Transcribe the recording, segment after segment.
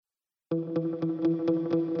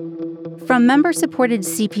From member-supported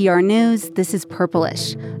CPR News, this is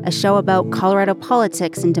Purplish, a show about Colorado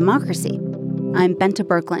politics and democracy. I'm Benta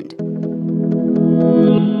Birkeland.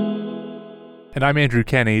 And I'm Andrew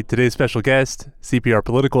Kenny. Today's special guest, CPR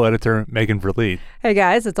political editor Megan Verleet. Hey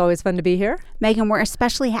guys, it's always fun to be here. Megan, we're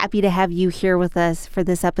especially happy to have you here with us for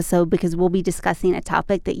this episode because we'll be discussing a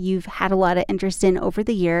topic that you've had a lot of interest in over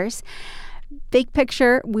the years. Big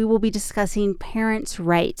picture, we will be discussing parents'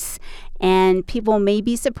 rights. And people may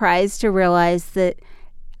be surprised to realize that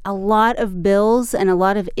a lot of bills and a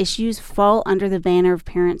lot of issues fall under the banner of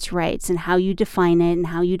parents' rights and how you define it and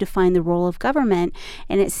how you define the role of government.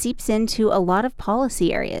 And it seeps into a lot of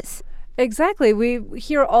policy areas. Exactly. We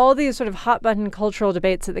hear all these sort of hot-button cultural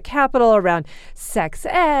debates at the Capitol around sex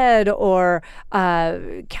ed or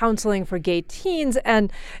counseling for gay teens,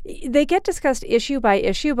 and they get discussed issue by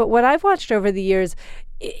issue. But what I've watched over the years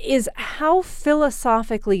is how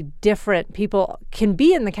philosophically different people can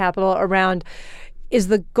be in the Capitol around, is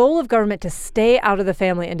the goal of government to stay out of the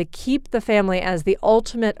family and to keep the family as the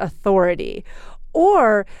ultimate authority?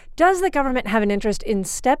 Or does the government have an interest in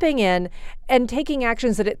stepping in and taking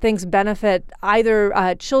actions that it thinks benefit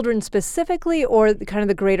either children specifically or kind of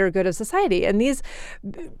the greater good of society? And these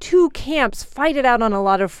two camps fight it out on a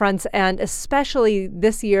lot of fronts, and especially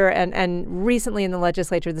this year and recently in the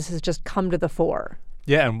legislature, this has just come to the fore.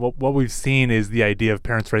 Yeah, and what we've seen is the idea of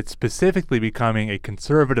parents' rights specifically becoming a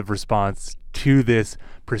conservative response to this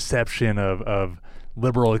perception of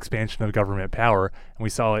liberal expansion of government power. And we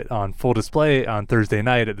saw it on full display on Thursday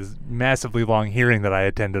night at this massively long hearing that I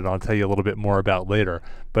attended. I'll tell you a little bit more about later.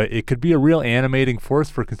 But it could be a real animating force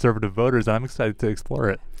for conservative voters. I'm excited to explore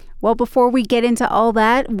it. Well, before we get into all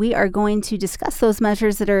that, we are going to discuss those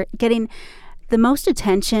measures that are getting the most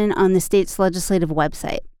attention on the state's legislative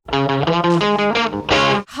website.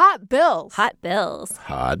 Hot bills. Hot bills.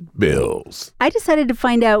 Hot bills. I decided to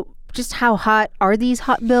find out just how hot are these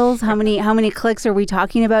hot bills? How many clicks are we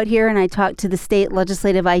talking about here? And I talked to the state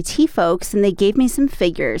legislative IT folks, and they gave me some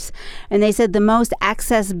figures. And they said the most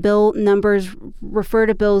access bill numbers refer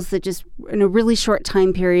to bills that just in a really short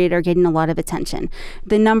time period are getting a lot of attention.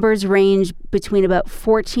 The numbers range between about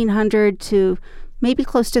 1,400 to maybe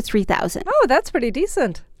close to 3,000. Oh, that's pretty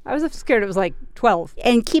decent. I was scared it was like 12.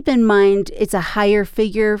 And keep in mind, it's a higher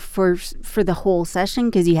figure for the whole session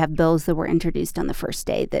because you have bills that were introduced on the first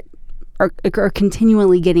day that are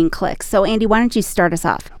continually getting clicks. So, Andy, why don't you start us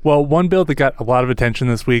off? Well, one bill that got a lot of attention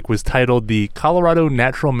this week was titled the Colorado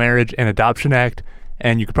Natural Marriage and Adoption Act.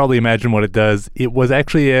 And you could probably imagine what it does. It was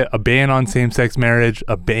actually a ban on same-sex marriage,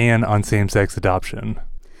 a ban on same-sex adoption.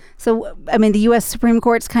 So, I mean, the U.S. Supreme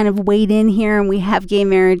Court's kind of weighed in here, and we have gay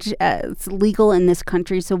marriage. It's legal in this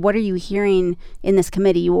country. So what are you hearing in this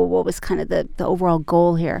committee? What was kind of the overall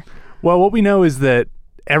goal here? Well, what we know is that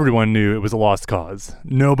everyone knew it was a lost cause.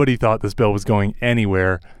 Nobody thought this bill was going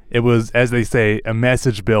anywhere. It was, as they say, a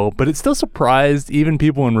message bill, but it still surprised even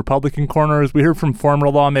people in Republican corners. We heard from former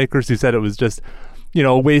lawmakers who said it was just,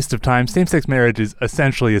 a waste of time. Same-sex marriage is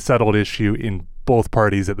essentially a settled issue in both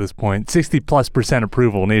parties at this point. 60+%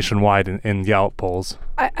 approval nationwide in Gallup polls.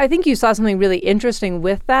 I think you saw something really interesting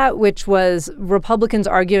with that, which was Republicans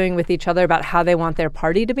arguing with each other about how they want their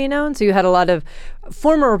party to be known. So you had a lot of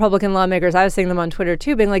former Republican lawmakers, I was seeing them on Twitter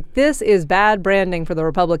too, being like, this is bad branding for the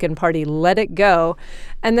Republican Party, let it go.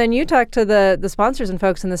 And then you talked to the sponsors and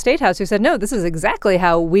folks in the State House who said, no, this is exactly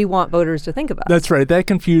how we want voters to think about it. That's right. That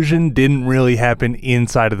confusion didn't really happen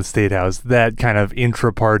inside of the State House, that kind of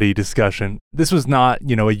intra-party discussion. This was not,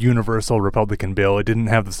 a universal Republican bill. It didn't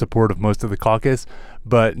have the support of most of the caucus,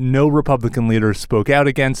 but no Republican leaders spoke out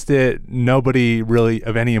against it. Nobody really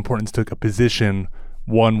of any importance took a position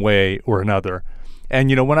one way or another. And,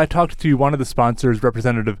 when I talked to one of the sponsors,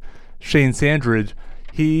 Representative Shane Sandridge,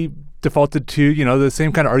 he defaulted to, the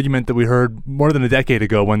same kind of argument that we heard more than a decade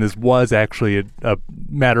ago when this was actually a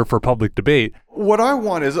matter for public debate. What I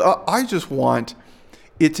want is, I just want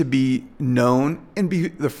it to be known and be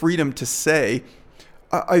the freedom to say,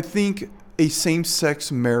 I think a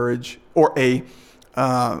same-sex marriage or a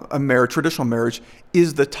traditional marriage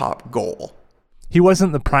is the top goal. He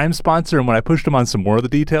wasn't the prime sponsor, and when I pushed him on some more of the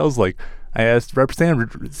details, like I asked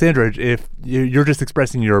Representative Sandridge, if you're just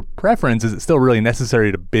expressing your preference, is it still really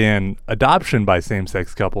necessary to ban adoption by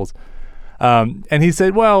same-sex couples? And he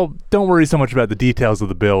said, well, don't worry so much about the details of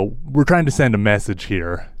the bill. We're trying to send a message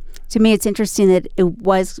here. To me, it's interesting that it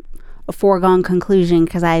was a foregone conclusion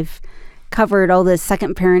because I've covered all the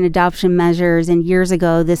second parent adoption measures, and years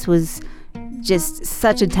ago, this was just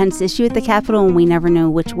such a tense issue at the Capitol, and we never knew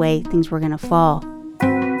which way things were going to fall.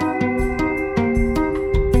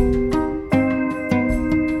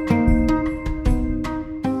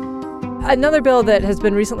 Another bill that has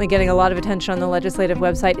been recently getting a lot of attention on the legislative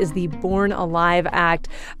website is the Born Alive Act.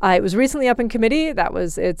 It was recently up in committee. That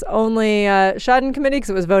was its only shot in committee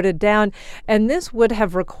because it was voted down. And this would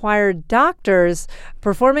have required doctors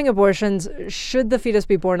performing abortions, should the fetus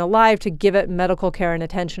be born alive, to give it medical care and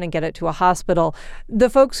attention and get it to a hospital. The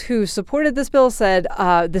folks who supported this bill said,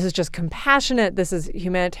 this is just compassionate. This is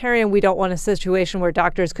humanitarian. We don't want a situation where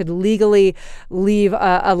doctors could legally leave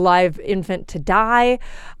a live infant to die.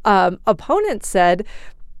 Opponents said,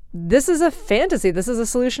 this is a fantasy. This is a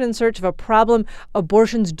solution in search of a problem.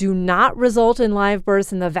 Abortions do not result in live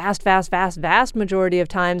births in the vast majority of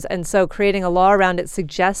times. And so creating a law around it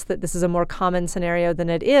suggests that this is a more common scenario than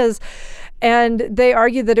it is. And they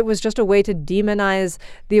argue that it was just a way to demonize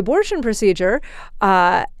the abortion procedure.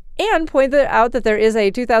 And pointed out that there is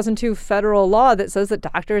a 2002 federal law that says that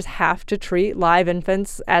doctors have to treat live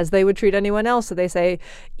infants as they would treat anyone else. So they say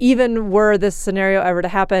even were this scenario ever to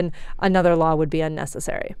happen, another law would be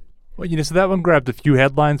unnecessary. Well, so that one grabbed a few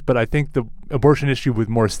headlines, but I think the abortion issue with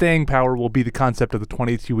more staying power will be the concept of the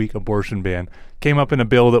 22-week abortion ban. Came up in a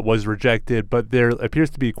bill that was rejected, but there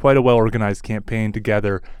appears to be quite a well-organized campaign to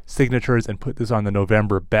gather signatures and put this on the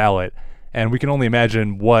November ballot. And we can only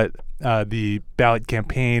imagine what the ballot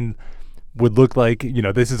campaign would look like.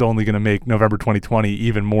 This is only going to make November 2020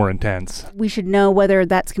 even more intense. We should know whether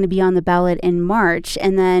that's going to be on the ballot in March.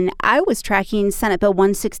 And then I was tracking Senate Bill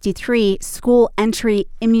 163, school entry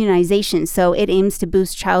immunization. So it aims to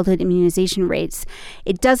boost childhood immunization rates.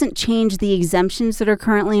 It doesn't change the exemptions that are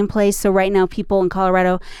currently in place. So right now, people in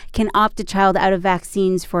Colorado can opt a child out of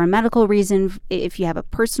vaccines for a medical reason, if you have a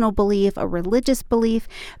personal belief, a religious belief.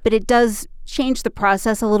 But it does change the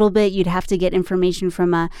process a little bit. You'd have to get information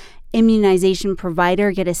from a immunization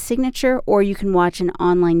provider, get a signature, or you can watch an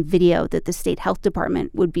online video that the state health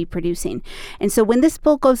department would be producing. And so when this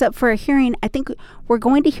bill goes up for a hearing, I think we're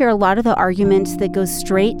going to hear a lot of the arguments that go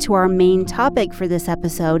straight to our main topic for this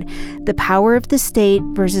episode: the power of the state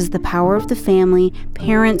versus the power of the family,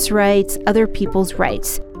 parents' rights, other people's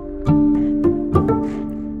rights.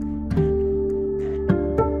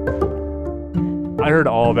 I heard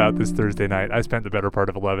all about this Thursday night. I spent the better part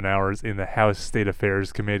of 11 hours in the House State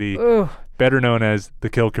Affairs Committee, better known as the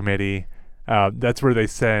Kill Committee. That's where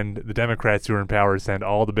the Democrats who are in power send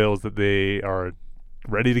all the bills that they are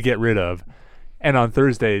ready to get rid of. And on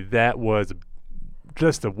Thursday, that was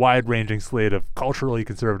just a wide-ranging slate of culturally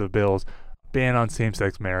conservative bills: ban on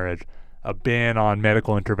same-sex marriage, a ban on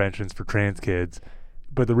medical interventions for trans kids.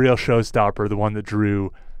 But the real showstopper, the one that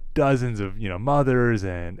drew dozens of mothers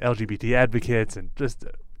and LGBT advocates and just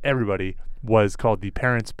everybody, was called the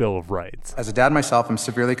Parents' Bill of Rights. As a dad myself, I'm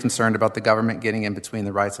severely concerned about the government getting in between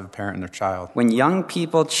the rights of a parent and their child. When young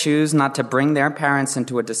people choose not to bring their parents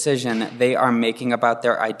into a decision they are making about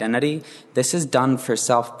their identity, this is done for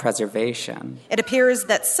self-preservation. It appears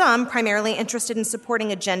that some, primarily interested in supporting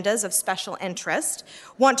agendas of special interest,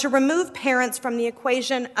 want to remove parents from the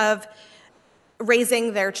equation of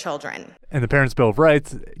raising their children. And the Parents' Bill of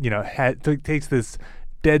Rights, takes this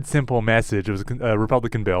dead simple message. It was a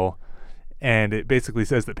Republican bill, and it basically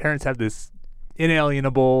says that parents have this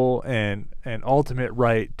inalienable and ultimate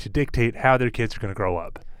right to dictate how their kids are going to grow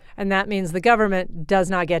up. And that means the government does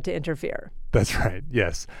not get to interfere. That's right,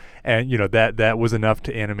 yes. And, that was enough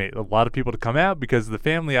to animate a lot of people to come out, because the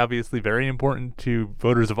family, obviously very important to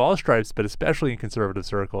voters of all stripes, but especially in conservative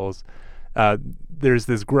circles. There's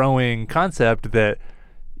this growing concept that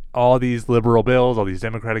all these liberal bills, all these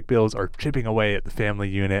Democratic bills, are chipping away at the family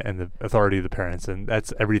unit and the authority of the parents. And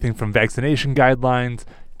that's everything from vaccination guidelines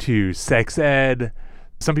to sex ed.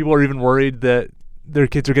 Some people are even worried that their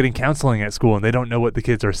kids are getting counseling at school and they don't know what the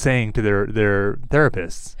kids are saying to their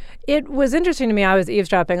therapists. It was interesting to me, I was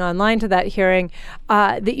eavesdropping online to that hearing,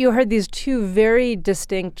 that you heard these two very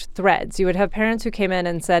distinct threads. You would have parents who came in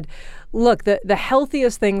and said, look, the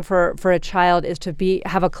healthiest thing for a child is to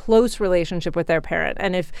have a close relationship with their parent.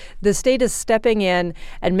 And if the state is stepping in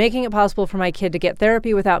and making it possible for my kid to get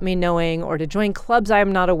therapy without me knowing, or to join clubs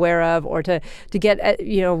I'm not aware of, or to get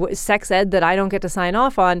sex ed that I don't get to sign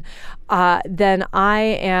off on, then I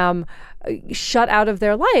am shut out of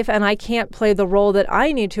their life, and I can't play the role that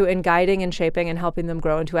I need to in guiding and shaping and helping them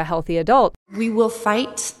grow into a healthy adult. We will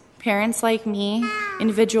fight, parents like me,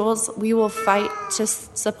 individuals, we will fight to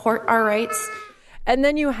support our rights. And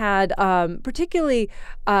then you had particularly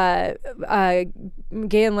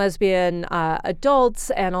gay and lesbian adults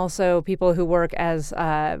and also people who work as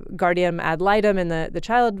guardian ad litem in the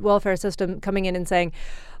child welfare system coming in and saying,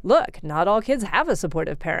 look, not all kids have a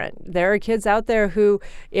supportive parent. There are kids out there who,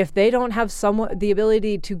 if they don't have the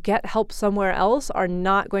ability to get help somewhere else, are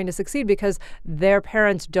not going to succeed because their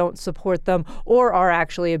parents don't support them or are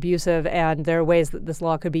actually abusive, and there are ways that this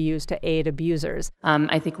law could be used to aid abusers.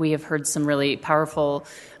 I think we have heard some really powerful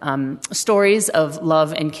stories of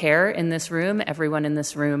love and care in this room. Everyone in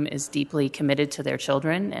this room is deeply committed to their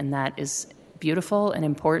children, and that is beautiful and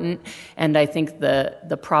important. And I think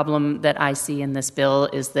the problem that I see in this bill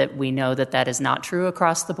is that we know that that is not true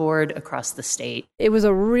across the board, across the state. It was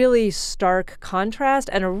a really stark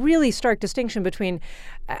contrast and a really stark distinction between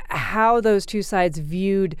how those two sides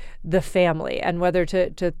viewed the family and whether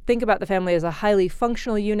to think about the family as a highly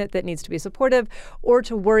functional unit that needs to be supportive or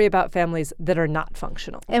to worry about families that are not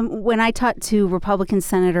functional. And when I talked to Republican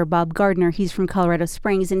Senator Bob Gardner, he's from Colorado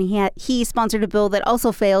Springs, and he sponsored a bill that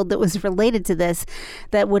also failed that was related to this,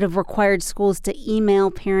 that would have required schools to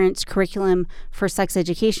email parents curriculum for sex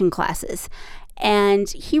education classes. And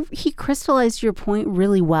he crystallized your point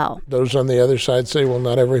really well. Those on the other side say, well,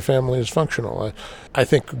 not every family is functional. I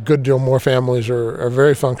think a good deal more families are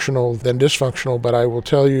very functional than dysfunctional, but I will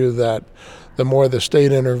tell you that the more the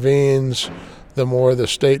state intervenes, the more the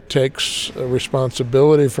state takes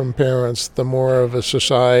responsibility from parents, the more of a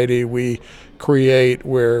society we create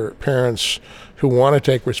where parents who want to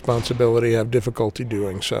take responsibility have difficulty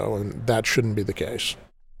doing so, and that shouldn't be the case.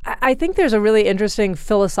 I think there's a really interesting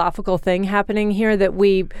philosophical thing happening here that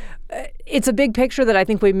it's a big picture that I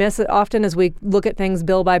think we miss often as we look at things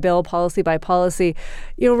bill by bill, policy by policy.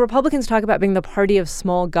 You know, Republicans talk about being the party of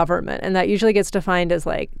small government, and that usually gets defined as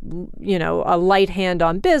like, you know, a light hand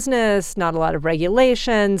on business, not a lot of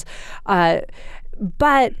regulations.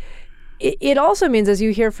 But it also means, as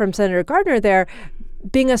you hear from Senator Gardner there,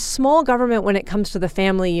 being a small government when it comes to the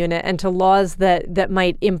family unit and to laws that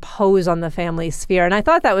might impose on the family sphere. And I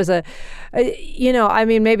thought that was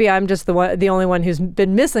maybe I'm just the only one who's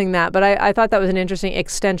been missing that, but I thought that was an interesting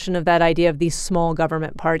extension of that idea of the small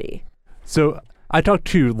government party. So I talked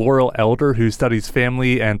to Laurel Elder, who studies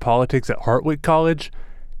family and politics at Hartwick College,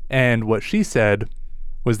 and what she said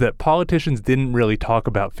was that politicians didn't really talk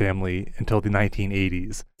about family until the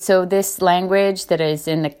 1980s. So this language that is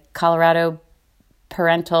in the Colorado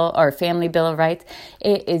Parental or Family Bill of Rights,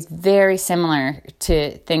 it is very similar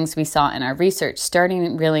to things we saw in our research,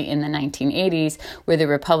 starting really in the 1980s, where the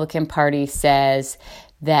Republican Party says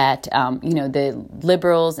that the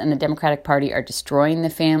liberals and the Democratic Party are destroying the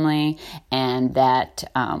family, and that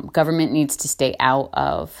government needs to stay out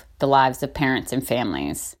of the lives of parents and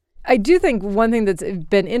families. I do think one thing that's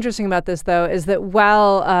been interesting about this, though, is that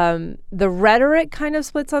while the rhetoric kind of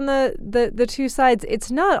splits on the two sides, it's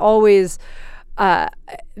not always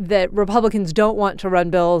that Republicans don't want to run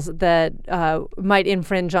bills that might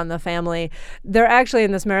infringe on the family. They're actually,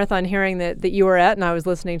 in this marathon hearing that you were at and I was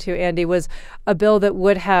listening to, Andy, was a bill that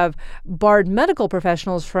would have barred medical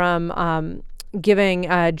professionals from giving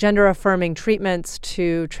gender-affirming treatments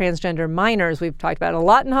to transgender minors. We've talked about it a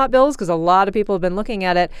lot in Hot Bills because a lot of people have been looking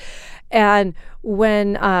at it. And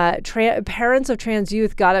when parents of trans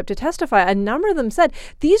youth got up to testify, a number of them said,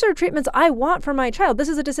 these are treatments I want for my child. This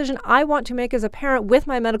is a decision I want to make as a parent with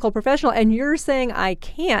my medical professional, and you're saying I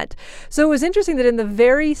can't. So it was interesting that in the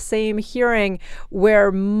very same hearing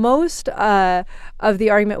where most of the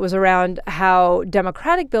argument was around how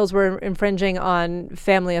Democratic bills were infringing on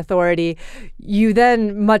family authority, you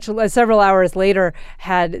then, several hours later,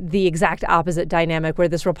 had the exact opposite dynamic where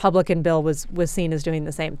this Republican bill was seen as doing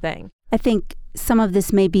the same thing. I think some of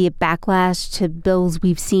this may be a backlash to bills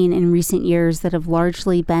we've seen in recent years that have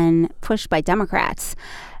largely been pushed by Democrats.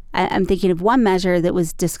 I'm thinking of one measure that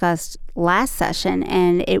was discussed last session,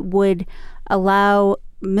 and it would allow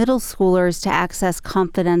middle schoolers to access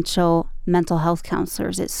confidential mental health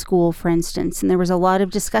counselors at school, for instance. And there was a lot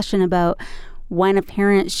of discussion about when a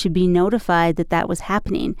parent should be notified that was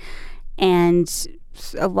happening. And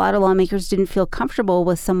a lot of lawmakers didn't feel comfortable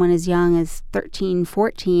with someone as young as 13,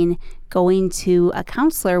 14 going to a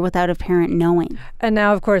counselor without a parent knowing. And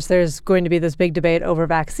now, of course, there's going to be this big debate over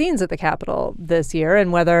vaccines at the Capitol this year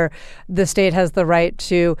and whether the state has the right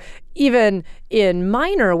to, even in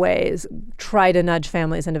minor ways, try to nudge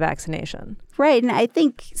families into vaccination. Right. And I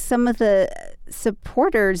think some of the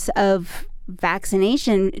supporters of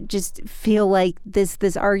vaccination just feel like this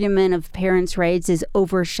argument of parents' rights is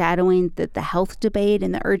overshadowing the health debate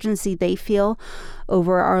and the urgency they feel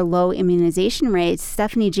over our low immunization rates.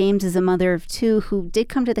 Stephanie James is a mother of two who did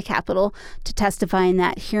come to the Capitol to testify in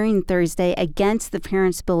that hearing Thursday against the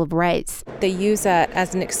Parents' Bill of Rights. They use that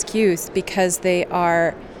as an excuse because they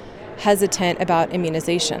are hesitant about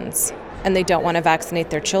immunizations and they don't want to vaccinate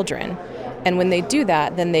their children. And when they do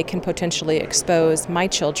that, then they can potentially expose my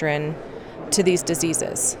children to these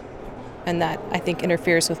diseases. And that, I think,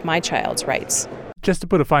 interferes with my child's rights. Just to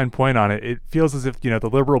put a fine point on it, it feels as if, the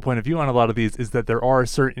liberal point of view on a lot of these is that there are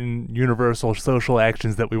certain universal social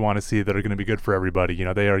actions that we want to see that are going to be good for everybody.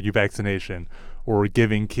 They argue vaccination or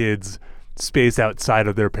giving kids space outside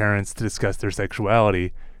of their parents to discuss their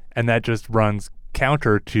sexuality. And that just runs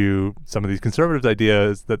counter to some of these conservatives'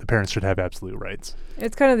 ideas that the parents should have absolute rights.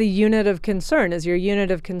 It's kind of the unit of concern. Is your unit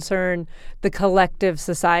of concern the collective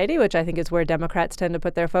society, which I think is where Democrats tend to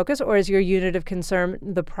put their focus, or is your unit of concern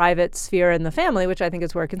the private sphere and the family, which I think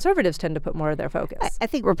is where conservatives tend to put more of their focus? I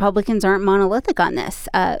think Republicans aren't monolithic on this.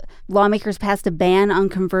 Lawmakers passed a ban on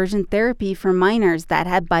conversion therapy for minors that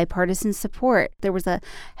had bipartisan support. There was a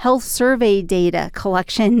health survey data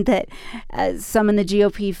collection that some in the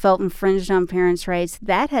GOP felt infringed on parents' rights.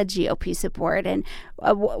 That had GOP support. And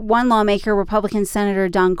one lawmaker, Republican Senator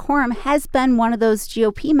Don Quorum, has been one of those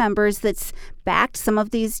GOP members that's backed some of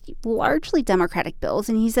these largely Democratic bills.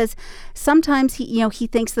 And he says sometimes he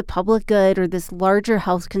thinks the public good or this larger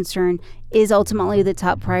health concern is ultimately the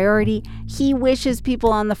top priority. He wishes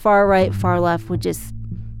people on the far right, far left would just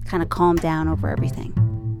kind of calm down over everything.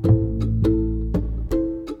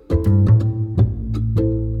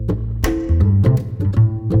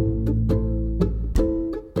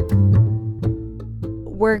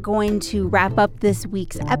 We're going to wrap up this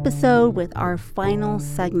week's episode with our final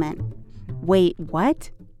segment. Wait,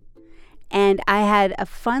 what? And I had a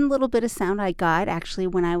fun little bit of sound I got actually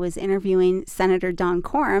when I was interviewing Senator Don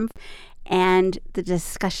Quorum, and the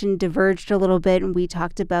discussion diverged a little bit, and we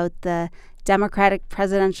talked about the Democratic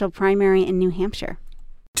presidential primary in New Hampshire.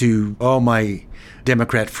 To all my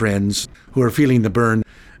Democrat friends who are feeling the burn,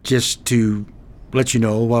 just to let you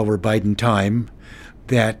know while we're biding time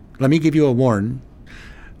that let me give you a warn.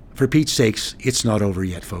 For Pete's sakes, it's not over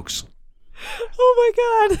yet, folks. Oh,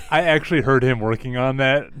 my God. I actually heard him working on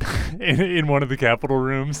that in one of the Capitol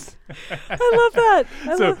rooms. I love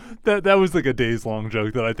that. That was like a days-long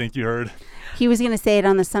joke that I think you heard. He was going to say it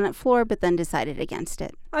on the Senate floor, but then decided against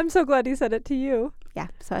it. I'm so glad he said it to you. Yeah,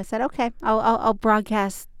 so I said, okay, I'll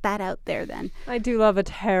broadcast that out there then. I do love a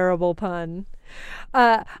terrible pun.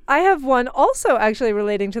 I have one also actually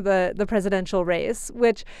relating to the presidential race,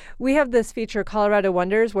 which we have this feature, Colorado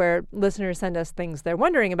Wonders, where listeners send us things they're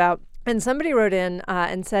wondering about. And somebody wrote in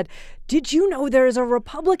and said, did you know there is a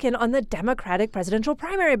Republican on the Democratic presidential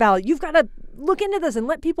primary ballot? You've got to look into this and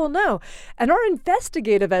let people know. And our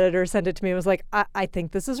investigative editor sent it to me and was like, I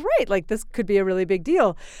think this is right. Like, this could be a really big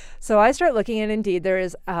deal. So I start looking, and indeed, there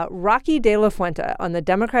is Rocky De La Fuente on the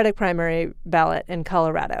Democratic primary ballot in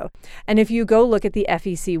Colorado. And if you go look at the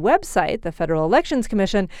FEC website, the Federal Elections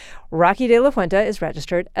Commission, Rocky De La Fuente is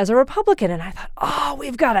registered as a Republican. And I thought, oh,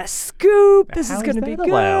 we've got a scoop. This is going to be good.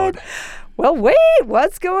 Allowed? Well, wait,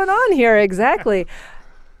 what's going on here exactly?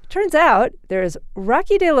 Turns out there's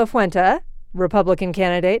Rocky De La Fuente, Republican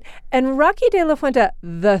candidate, and Rocky De La Fuente,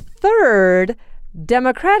 the third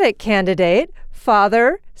Democratic candidate,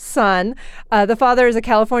 father, son. The father is a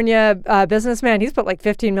California businessman. He's put like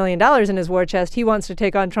 $15 million in his war chest. He wants to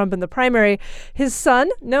take on Trump in the primary. His son,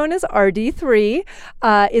 known as RD3,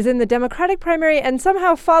 is in the Democratic primary, and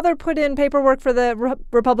somehow father put in paperwork for the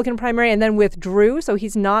Republican primary and then withdrew, so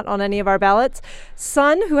he's not on any of our ballots.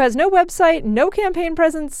 Son, who has no website, no campaign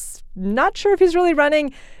presence, not sure if he's really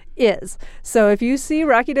running, is. So if you see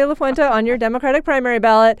Rocky De La Fuente on your Democratic primary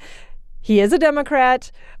ballot, he is a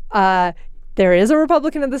Democrat. There is a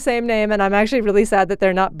Republican of the same name, and I'm actually really sad that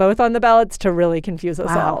they're not both on the ballots to really confuse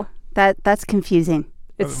us all. That's confusing.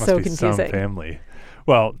 It's must so be confusing. Some family.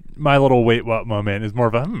 Well, my little wait what moment is more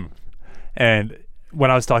of a And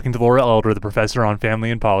when I was talking to Laura Elder, the professor on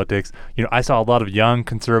family and politics, I saw a lot of young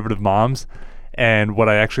conservative moms. And what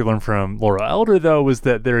I actually learned from Laura Elder, though, was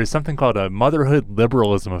that there is something called a motherhood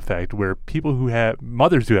liberalism effect, where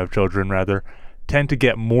mothers who have children, rather, tend to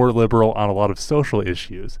get more liberal on a lot of social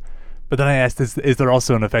issues. But then I asked, is there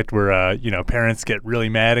also an effect where, parents get really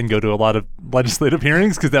mad and go to a lot of legislative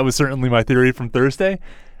hearings? Because that was certainly my theory from Thursday.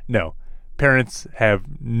 No. Parents have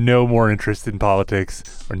no more interest in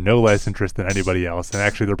politics or no less interest than anybody else. And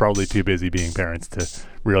actually, they're probably too busy being parents to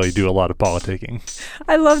really do a lot of politicking.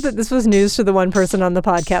 I love that this was news to the one person on the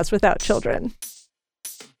podcast without children.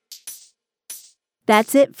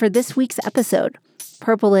 That's it for this week's episode.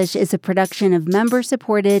 Purplish is a production of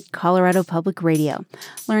member-supported Colorado Public Radio.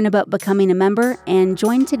 Learn about becoming a member and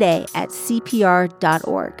join today at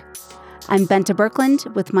CPR.org. I'm Benta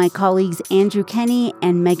Birkeland with my colleagues Andrew Kenny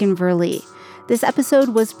and Megan Verlee. This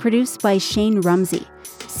episode was produced by Shane Rumsey.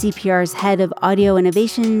 CPR's head of audio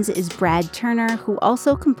innovations is Brad Turner, who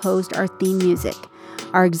also composed our theme music.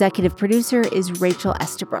 Our executive producer is Rachel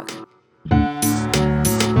Estabrook.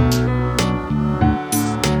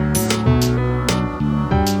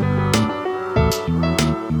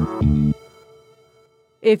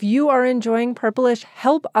 If you are enjoying Purplish,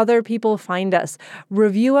 help other people find us.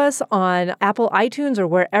 Review us on Apple iTunes or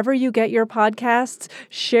wherever you get your podcasts.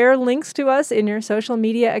 Share links to us in your social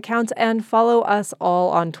media accounts and follow us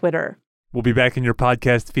all on Twitter. We'll be back in your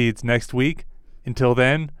podcast feeds next week. Until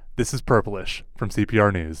then, this is Purplish from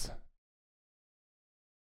CPR News.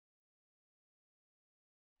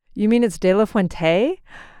 You mean it's De La Fuente?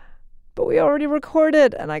 But we already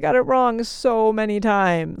recorded and I got it wrong so many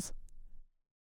times.